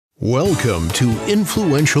Welcome to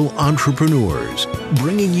Influential Entrepreneurs,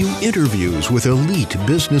 bringing you interviews with elite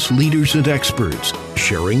business leaders and experts,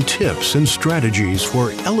 sharing tips and strategies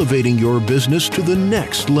for elevating your business to the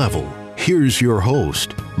next level. Here's your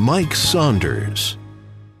host, Mike Saunders.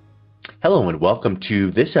 Hello and welcome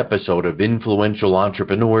to this episode of Influential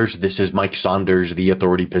Entrepreneurs. This is Mike Saunders, the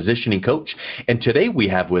Authority Positioning Coach. And today we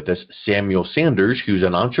have with us Samuel Saunders, who's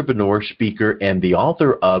an entrepreneur, speaker, and the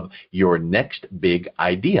author of Your Next Big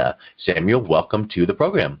Idea. Samuel, welcome to the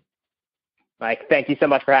program. Mike, thank you so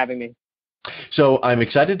much for having me. So I'm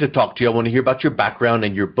excited to talk to you. I want to hear about your background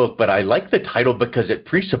and your book, but I like the title because it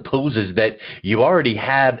presupposes that you already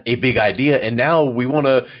had a big idea and now we want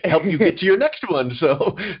to help you get to your next one.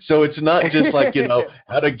 So it's not just like,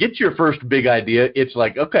 how to get your first big idea. It's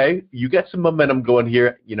like, okay, you got some momentum going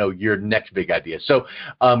here, your next big idea. So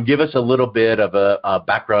give us a little bit of a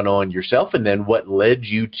background on yourself and then what led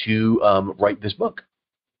you to write this book.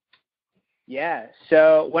 Yeah,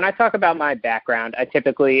 so when I talk about my background, I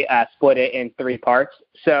typically split it in three parts.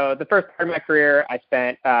 So the first part of my career, I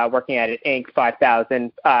spent working at an Inc.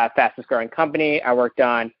 5,000 fastest growing company. I worked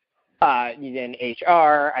on in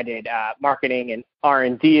HR. I did marketing and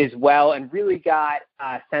R&D as well, and really got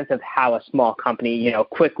a sense of how a small company,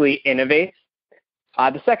 quickly innovates.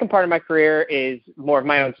 The second part of my career is more of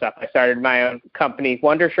my own stuff. I started my own company,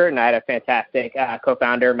 Wondershirt, and I had a fantastic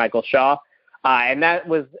co-founder, Michael Shaw. And that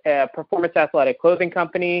was a performance athletic clothing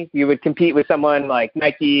company. You would compete with someone like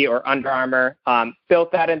Nike or Under Armour.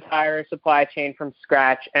 Built that entire supply chain from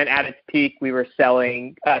scratch. And at its peak, we were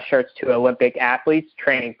selling shirts to Olympic athletes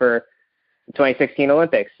training for the 2016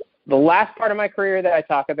 Olympics. The last part of my career that I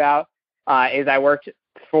talk about is I worked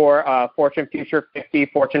for a Fortune Future 50,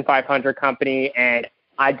 Fortune 500 company. And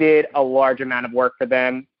I did a large amount of work for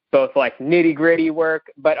them, both like nitty-gritty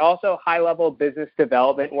work, but also high-level business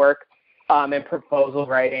development work. And proposal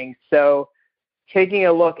writing. So taking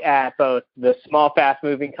a look at both the small,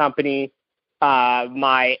 fast-moving company,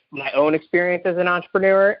 my own experience as an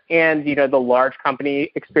entrepreneur, and, the large company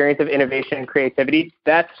experience of innovation and creativity,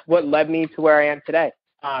 that's what led me to where I am today.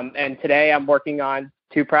 And today I'm working on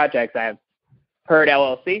two projects. I have Herd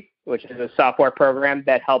LLC, which is a software program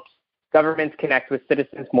that helps governments connect with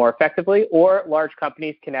citizens more effectively, or large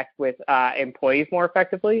companies connect with employees more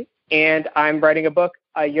effectively. And I'm writing a book,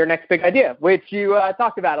 Your Next Big Idea, which you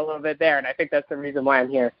talked about a little bit there, and I think that's the reason why I'm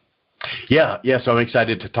here. Yeah, so I'm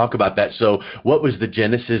excited to talk about that. So what was the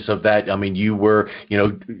genesis of that? I mean, you were,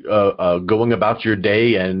 going about your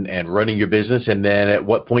day and running your business, and then at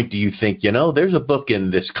what point do you think, there's a book in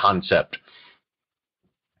this concept?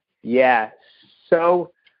 Yeah,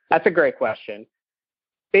 so that's a great question.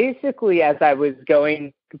 Basically, as I was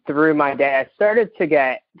going through my day, I started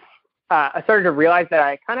to realize that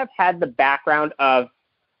I kind of had the background of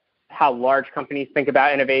how large companies think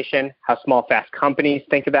about innovation, how small, fast companies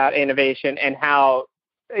think about innovation, and how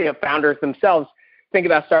founders themselves think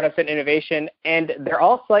about startups and innovation. And they're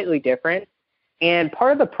all slightly different. And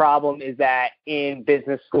part of the problem is that in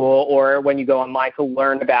business school or when you go online to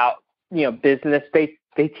learn about business, they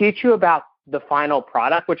teach you about the final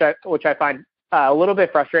product, which I find a little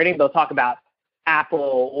bit frustrating. They'll talk about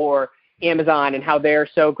Apple or Amazon and how they're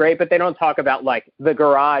so great, but they don't talk about like the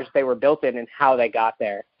garage they were built in and how they got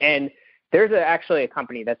there. And there's actually a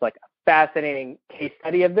company that's like a fascinating case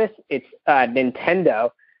study of this. It's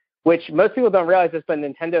Nintendo, which most people don't realize this, but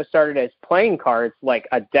Nintendo started as playing cards, like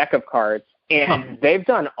a deck of cards, and they've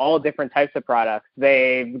done all different types of products.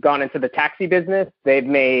 They've gone into the taxi business. They've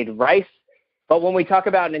made rice. But when we talk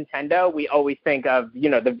about Nintendo, we always think of,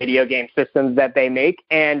 the video game systems that they make,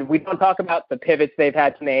 and we don't talk about the pivots they've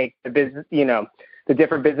had to make, the business, the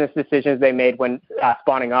different business decisions they made when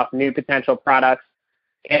spawning off new potential products.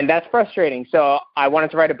 And that's frustrating. So I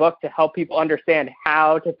wanted to write a book to help people understand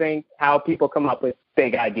how to think, how people come up with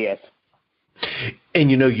big ideas.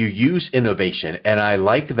 And, you use innovation, and I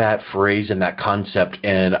like that phrase and that concept,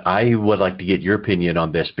 and I would like to get your opinion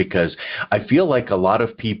on this because I feel like a lot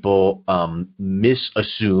of people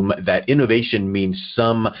misassume that innovation means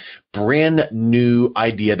some brand new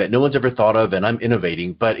idea that no one's ever thought of, and I'm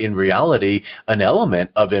innovating. But in reality, an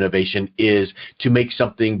element of innovation is to make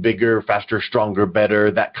something bigger, faster, stronger,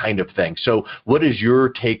 better, that kind of thing. So what is your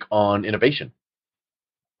take on innovation?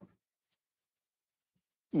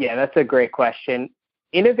 Yeah, that's a great question.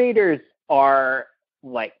 Innovators are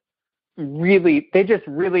they just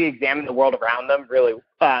really examine the world around them really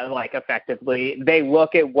effectively. They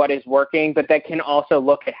look at what is working, but they can also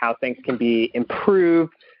look at how things can be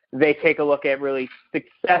improved. They take a look at really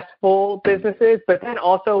successful businesses, but then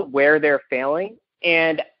also where they're failing.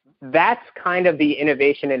 And that's kind of the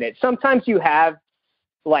innovation in it. Sometimes you have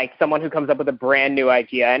like someone who comes up with a brand new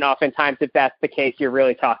idea. And oftentimes, if that's the case, you're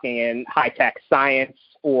really talking in high-tech science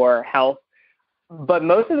or health. But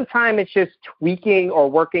most of the time, it's just tweaking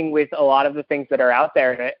or working with a lot of the things that are out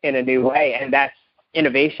there in a new way. And that's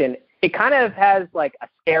innovation. It kind of has like a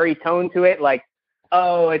scary tone to it, like,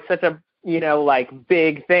 oh, it's such a, like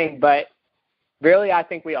big thing. But really, I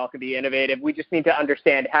think we all could be innovative. We just need to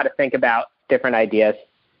understand how to think about different ideas.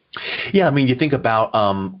 Yeah, I mean, you think about,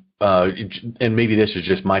 and maybe this is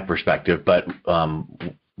just my perspective, but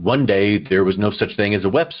one day there was no such thing as a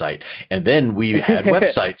website, and then we had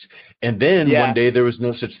websites, and then one day there was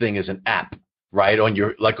no such thing as an app. Right, on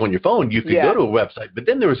your phone, you could go to a website, but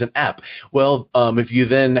then there was an app. Well, if you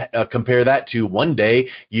then compare that to one day,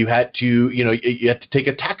 you had to, you had to take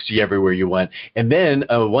a taxi everywhere you went, and then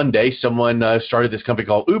one day someone started this company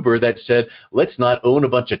called Uber that said, let's not own a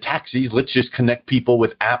bunch of taxis, let's just connect people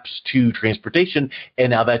with apps to transportation,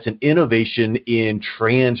 and now that's an innovation in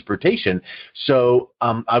transportation. So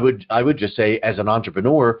I would just say, as an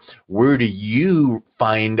entrepreneur, where do you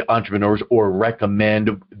find entrepreneurs or recommend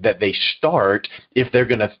that they start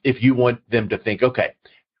if you want them to think, okay,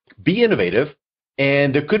 be innovative,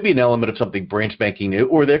 and there could be an element of something brand spanking new,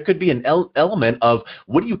 or there could be an element of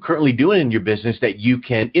what are you currently doing in your business that you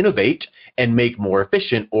can innovate and make more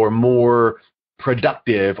efficient or more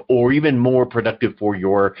productive, or even more productive for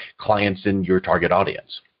your clients and your target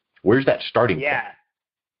audience? Where's that starting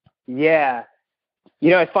from? Yeah.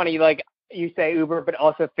 It's funny, like you say Uber, but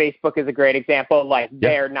also Facebook is a great example. Like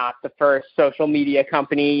they're not the first social media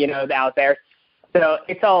company, out there. So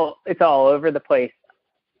it's all over the place.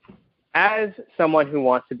 As someone who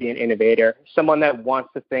wants to be an innovator, someone that wants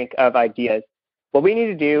to think of ideas, what we need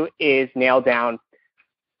to do is nail down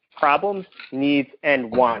problems, needs,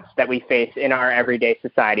 and wants that we face in our everyday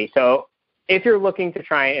society. So if you're looking to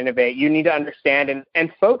try and innovate, you need to understand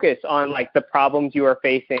and focus on like the problems you are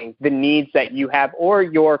facing, the needs that you have or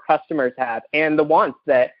your customers have, and the wants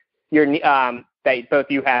that that both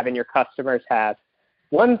you have and your customers have.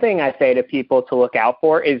 One thing I say to people to look out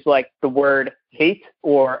for is like the word hate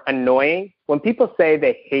or annoying. When people say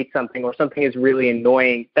they hate something or something is really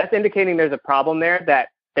annoying, that's indicating there's a problem there that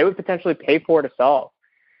they would potentially pay for to solve.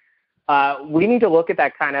 We need to look at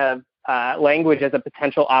that kind of language as a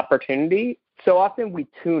potential opportunity. So often we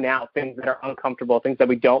tune out things that are uncomfortable, things that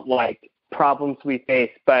we don't like, problems we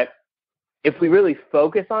face. But if we really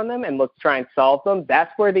focus on them and look to try and solve them,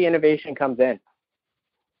 that's where the innovation comes in.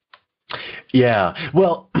 Yeah.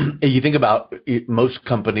 Well, you think about it, most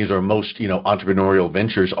companies or most, entrepreneurial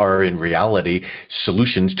ventures are in reality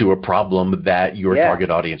solutions to a problem that your target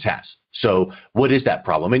audience has. So what is that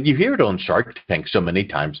problem? And you hear it on Shark Tank so many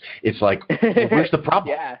times. It's like, well, where's the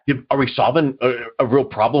problem? Are we solving a real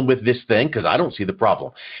problem with this thing? Because I don't see the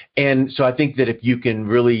problem. And so I think that if you can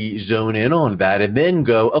really zone in on that and then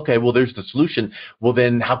go, okay, well, there's the solution. Well,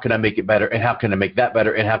 then how can I make it better? And how can I make that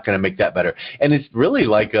better? And how can I make that better? And it's really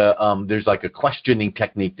like there's like a questioning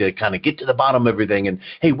technique to kind of get to the bottom of everything. And,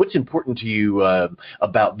 hey, what's important to you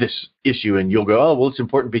about this issue? And you'll go, oh, well, it's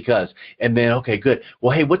important because. And then, okay, good.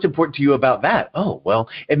 Well, hey, what's important to you about that? Oh, well,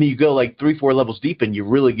 and then you go like 3-4 levels deep and you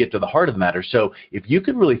really get to the heart of the matter. So if you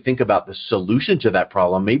can really think about the solution to that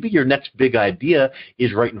problem, maybe your next big idea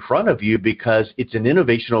is right in front of you because it's an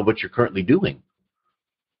innovation of what you're currently doing.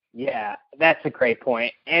 Yeah, that's a great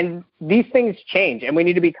point. And these things change, and we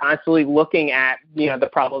need to be constantly looking at, the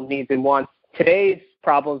problems, needs, and wants. Today's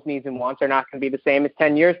problems, needs, and wants are not going to be the same as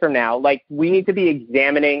 10 years from now. Like, we need to be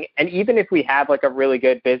examining, and even if we have like a really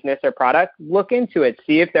good business or product, look into it,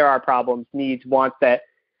 see if there are problems, needs, wants that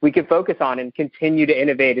we can focus on and continue to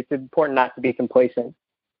innovate. It's important not to be complacent.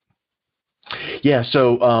 Yeah.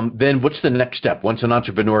 So then what's the next step? Once an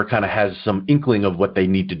entrepreneur kind of has some inkling of what they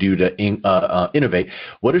need to do to innovate,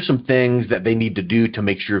 what are some things that they need to do to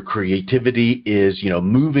make sure creativity is,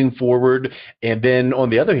 moving forward? And then on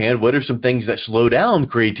the other hand, what are some things that slow down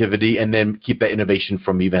creativity and then keep that innovation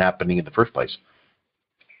from even happening in the first place?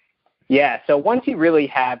 Yeah. So once you really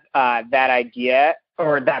have that idea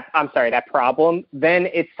or that problem, then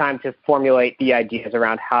it's time to formulate the ideas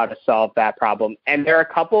around how to solve that problem. And there are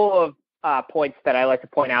a couple of points that I like to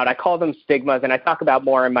point out. I call them stigmas, and I talk about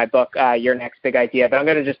more in my book, Your Next Big Idea, but I'm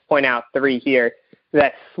going to just point out 3 here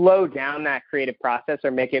that slow down that creative process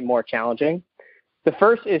or make it more challenging. The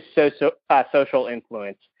first is social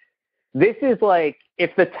influence. This is like,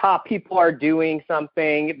 if the top people are doing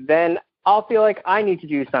something, then I'll feel like I need to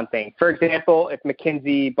do something. For example, if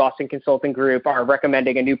McKinsey, Boston Consulting Group are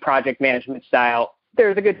recommending a new project management style,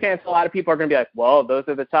 there's a good chance a lot of people are going to be like, well, those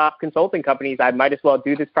are the top consulting companies. I might as well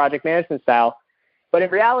do this project management style. But in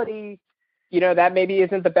reality, that maybe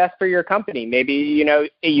isn't the best for your company. Maybe,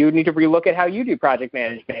 you need to relook at how you do project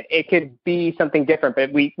management. It could be something different,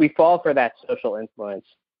 but we fall for that social influence.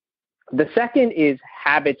 The second is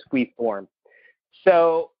habits we form.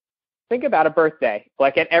 So think about a birthday.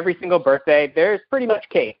 Like at every single birthday, there's pretty much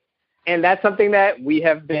cake. And that's something that we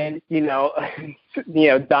have been,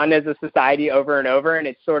 done as a society over and over, and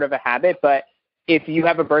it's sort of a habit. But if you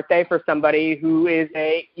have a birthday for somebody who is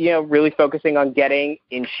really focusing on getting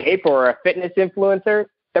in shape or a fitness influencer,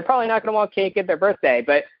 they're probably not going to want cake at their birthday.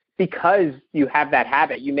 But because you have that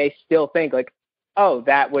habit, you may still think like, oh,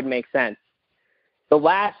 that would make sense. The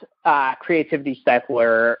last creativity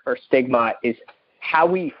stifler or stigma is how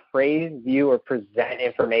we phrase, view, or present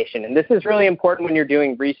information. And this is really important when you're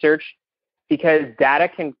doing research because data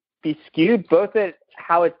can be skewed both at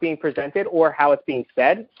how it's being presented or how it's being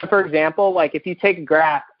said. For example, like if you take a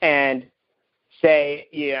graph and say,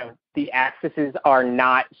 the axes are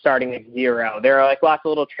not starting at 0, there are like lots of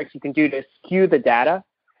little tricks you can do to skew the data.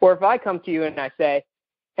 Or if I come to you and I say,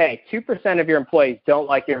 hey, 2% of your employees don't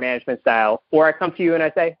like your management style, or I come to you and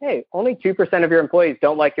I say, hey, only 2% of your employees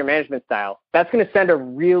don't like your management style, that's going to send a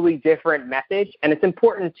really different message. And it's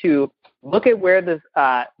important to look at where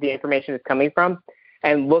the information is coming from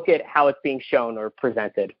and look at how it's being shown or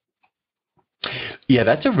presented. Yeah,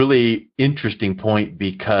 that's a really interesting point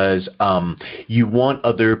because you want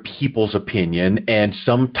other people's opinion, and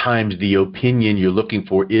sometimes the opinion you're looking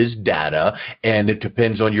for is data, and it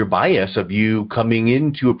depends on your bias of you coming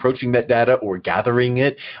into approaching that data or gathering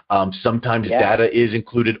it. Sometimes data is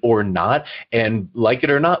included or not, and like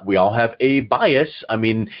it or not, we all have a bias. I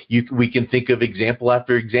mean, we can think of example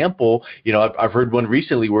after example. I've heard one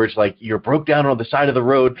recently where it's like you're broke down on the side of the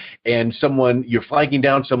road, and you're flagging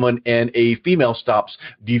down someone, and a female stops.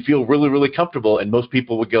 Do you feel really, really comfortable? And most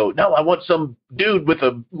people would go, no, I want some dude with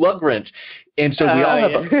a lug wrench. And so we all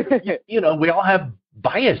have, we all have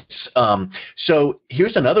bias. So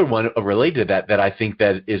here's another one related to that I think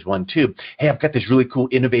that is one too. Hey, I've got this really cool,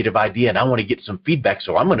 innovative idea, and I want to get some feedback.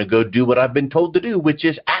 So I'm going to go do what I've been told to do, which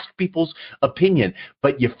is ask people's opinion.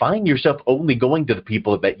 But you find yourself only going to the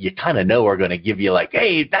people that you kind of know are going to give you like,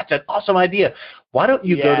 hey, that's an awesome idea. Why don't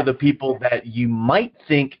you go to the people that you might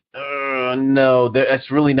think, no,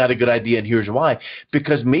 that's really not a good idea, and here's why.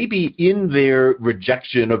 Because maybe in their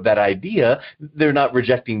rejection of that idea, they're not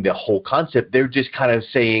rejecting the whole concept. They're just kind of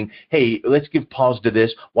saying, hey, let's give pause to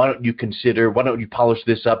this. Why don't you polish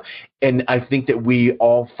this up? And I think that we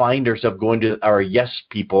all find ourselves going to our yes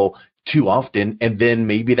people too often, and then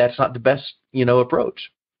maybe that's not the best,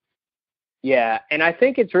 approach. Yeah, and I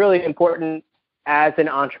think it's really important as an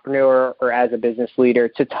entrepreneur or as a business leader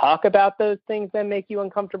to talk about those things that make you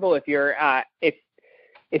uncomfortable. If you're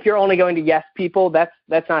if you're only going to yes people, that's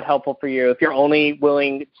not helpful for you. If you're only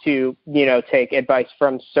willing to take advice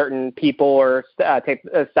from certain people or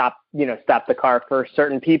stop the car for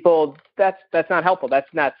certain people, that's not helpful. That's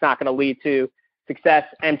not going to lead to success.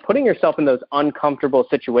 And putting yourself in those uncomfortable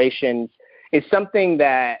situations is something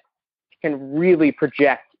that can really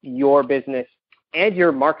project your business and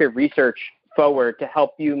your market research forward to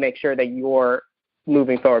help you make sure that you're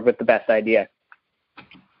moving forward with the best idea.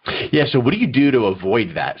 Yeah, so what do you do to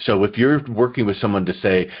avoid that? So if you're working with someone to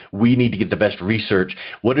say, we need to get the best research,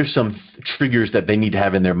 what are some triggers that they need to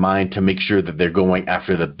have in their mind to make sure that they're going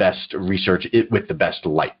after the best research with the best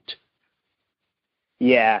light?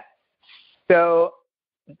 Yeah, so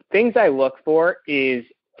things I look for is,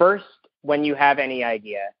 first, when you have any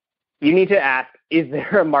idea, you need to ask, is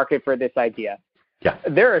there a market for this idea? Yeah.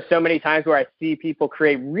 There are so many times where I see people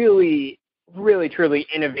create really, really, truly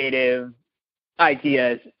innovative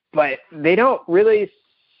ideas, but they don't really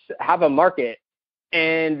have a market,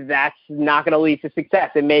 and that's not going to lead to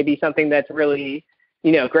success. It may be something that's really,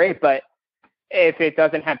 great, but if it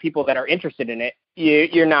doesn't have people that are interested in it,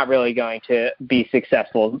 you're not really going to be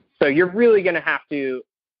successful. So you're really going to have to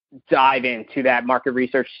dive into that market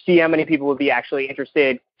research, see how many people would be actually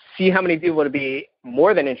interested, see how many people would be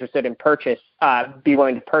more than interested in be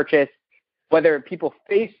willing to purchase, whether people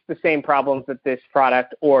face the same problems that this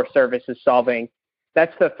product or service is solving.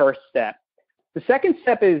 That's the first step. The second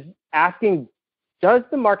step is asking, does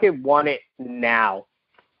the market want it now?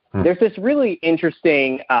 There's this really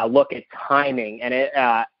interesting look at timing, and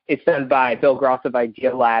it's done by Bill Gross of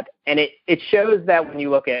Idea Lab, and it shows that when you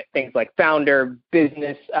look at things like founder,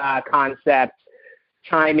 business concept,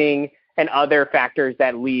 timing, and other factors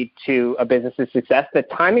that lead to a business's success, the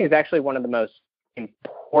timing is actually one of the most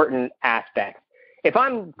important aspects. If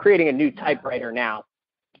I'm creating a new typewriter now,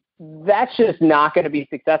 that's just not going to be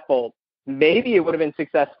successful maybe it would have been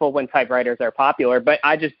successful when typewriters are popular, but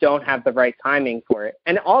I just don't have the right timing for it.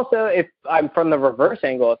 And also, if I'm from the reverse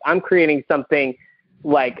angle, if I'm creating something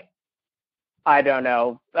like, I don't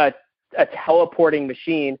know, a teleporting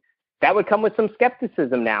machine, that would come with some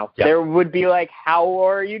skepticism now. Yeah. There would be like, how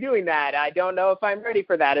are you doing that? I don't know if I'm ready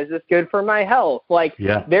for that. Is this good for my health? Like,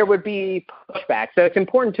 there would be pushback. So it's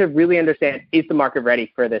important to really understand, is the market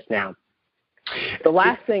ready for this now? The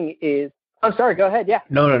last thing is, I'm sorry, go ahead. Yeah.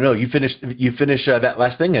 No. You finish that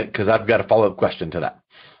last thing because I've got a follow-up question to that.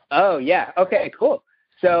 Oh, yeah. Okay, cool.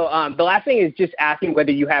 So the last thing is just asking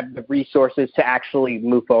whether you have the resources to actually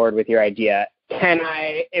move forward with your idea.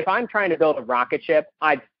 If I'm trying to build a rocket ship,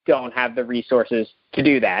 I don't have the resources to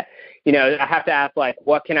do that. I have to ask, like,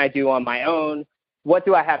 what can I do on my own? What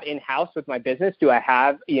do I have in-house with my business? Do I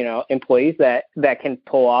have, employees that can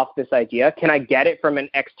pull off this idea? Can I get it from an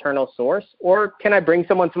external source? Or can I bring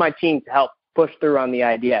someone to my team to help push through on the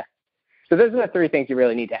idea? So those are the three things you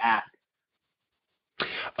really need to ask.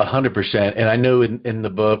 100%. And I know in the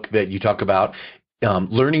book that you talk about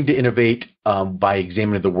learning to innovate by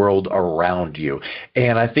examining the world around you.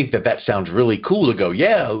 And I think that sounds really cool to go,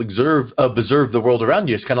 observe the world around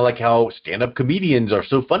you. It's kind of like how stand-up comedians are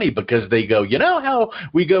so funny because they go, how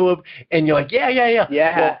we go up, and you're like, yeah.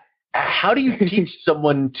 Well, how do you teach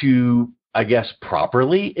someone to, I guess,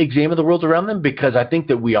 properly examine the world around them? Because I think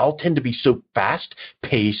that we all tend to be so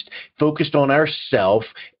fast-paced, focused on ourselves,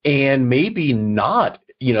 and maybe not,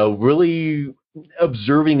 really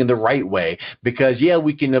observing in the right way. Because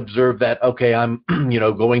we can observe that, okay, I'm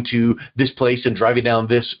going to this place and driving down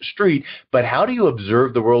this street, but how do you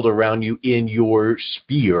observe the world around you in your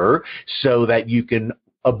sphere so that you can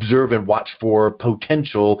observe and watch for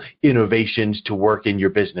potential innovations to work in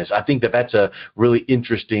your business? I think that's a really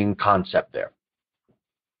interesting concept there.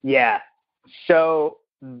 Yeah. So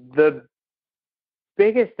the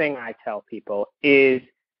biggest thing I tell people is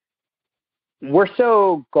we're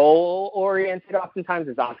so goal-oriented oftentimes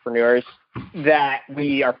as entrepreneurs that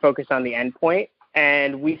we are focused on the end point,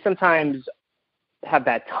 and we sometimes have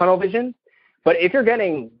that tunnel vision. But if you're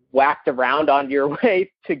getting whacked around on your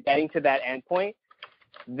way to getting to that end point,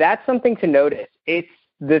 that's something to notice. It's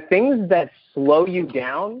the things that slow you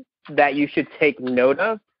down that you should take note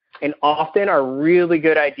of, and often are really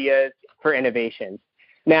good ideas for innovation.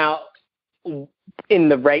 Now, in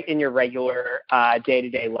your regular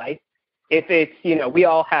day-to-day life, if it's, we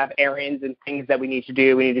all have errands and things that we need to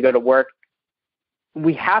do, we need to go to work,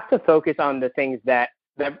 we have to focus on the things that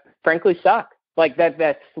frankly suck, like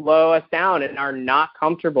that slow us down and are not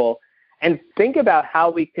comfortable, and think about how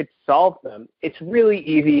we could solve them. It's really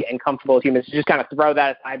easy and comfortable as humans to just kind of throw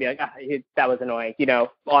that aside, be like, that was annoying,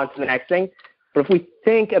 on to the next thing. But if we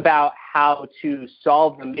think about how to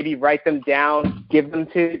solve them, maybe write them down, give them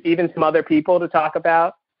to even some other people to talk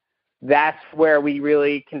about, that's where we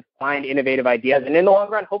really can find innovative ideas, and in the long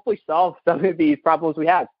run, hopefully solve some of these problems we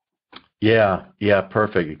have. Yeah,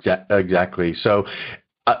 perfect. Exactly. So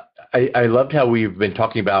I loved how we've been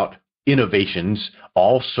talking about innovations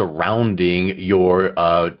all surrounding your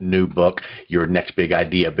new book, Your Next Big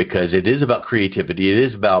Idea, because it is about creativity, it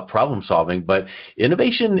is about problem solving, but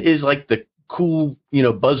innovation is like the cool,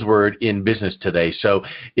 buzzword in business today. So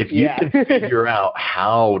if you can figure out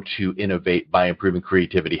how to innovate by improving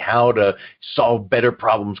creativity, how to solve better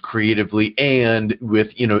problems creatively and with,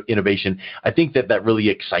 innovation, I think that really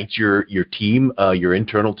excites your team, your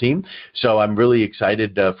internal team. So I'm really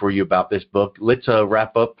excited for you about this book. Let's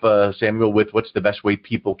wrap up, Samuel, with what's the best way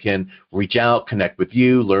people can reach out, connect with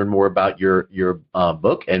you, learn more about your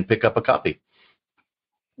book, and pick up a copy.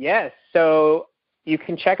 Yes. So you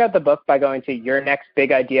can check out the book by going to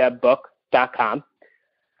yournextbigideabook.com.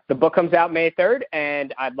 The book comes out May 3rd,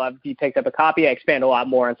 and I'd love if you picked up a copy. I expand a lot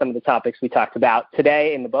more on some of the topics we talked about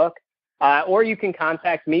today in the book. Or you can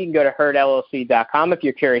contact me. You can go to herdllc.com if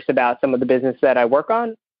you're curious about some of the business that I work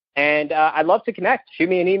on. And I'd love to connect. Shoot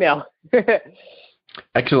me an email.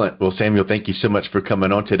 Excellent. Well, Samuel, thank you so much for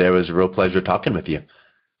coming on today. It was a real pleasure talking with you.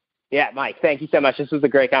 Yeah, Mike, thank you so much. This was a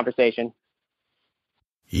great conversation.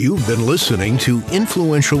 You've been listening to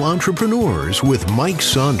Influential Entrepreneurs with Mike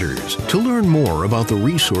Saunders. To learn more about the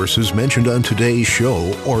resources mentioned on today's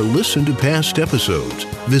show or listen to past episodes,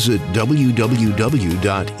 visit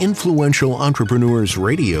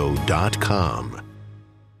www.influentialentrepreneursradio.com.